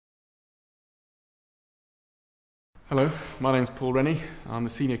Hello, my name's Rennie. I'm the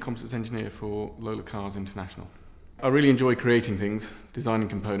Senior Composites Engineer for Lola Cars International. I really enjoy creating things, designing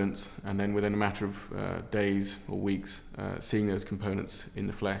components, and then within a matter of days or weeks, seeing those components in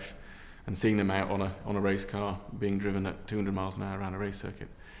the flesh and seeing them out on a race car being driven at 200 miles an hour around a race circuit.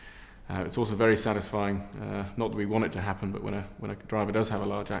 It's also very satisfying, not that we want it to happen, but when a driver does have a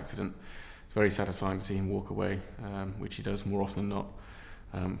large accident, it's very satisfying to see him walk away, which he does more often than not.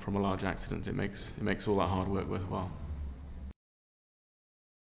 From a large accident, it makes all that hard work worthwhile.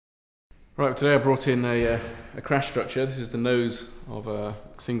 Right, today I brought in a crash structure. This is the nose of a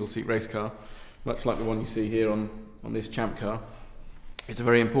single-seat race car, much like the one you see here on this champ car. It's a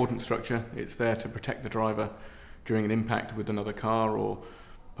very important structure. It's there to protect the driver during an impact with another car or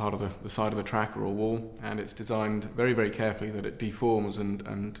part of the side of the track or a wall, and it's designed very, very carefully that it deforms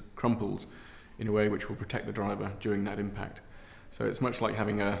and crumples in a way which will protect the driver during that impact. So it's much like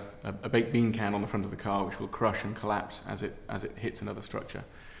having a baked bean can on the front of the car which will crush and collapse as it hits another structure.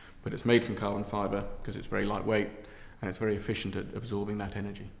 But it's made from carbon fibre because it's very lightweight and it's very efficient at absorbing that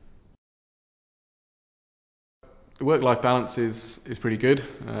energy. The work-life balance is pretty good.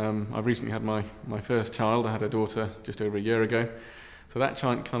 I've recently had my first child. I had a daughter just over a year ago. So that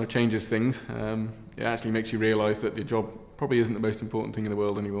kind of changes things. It actually makes you realise that your job probably isn't the most important thing in the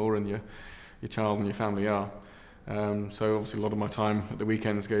world anymore, and your child and your family are. So obviously a lot of my time at the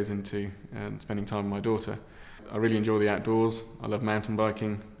weekends goes into spending time with my daughter. I really enjoy the outdoors. I love mountain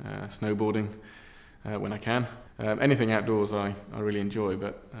biking, snowboarding when I can. Anything outdoors I really enjoy,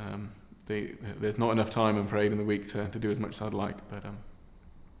 but there's not enough time, I'm afraid, in the week to do as much as I'd like. But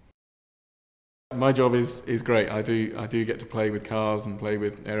my job is great. I do get to play with cars and play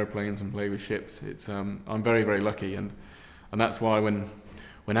with aeroplanes and play with ships. I'm very, very lucky, and that's why when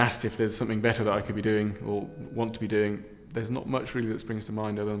asked if there's something better that I could be doing or want to be doing, there's not much really that springs to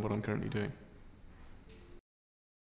mind other than what I'm currently doing.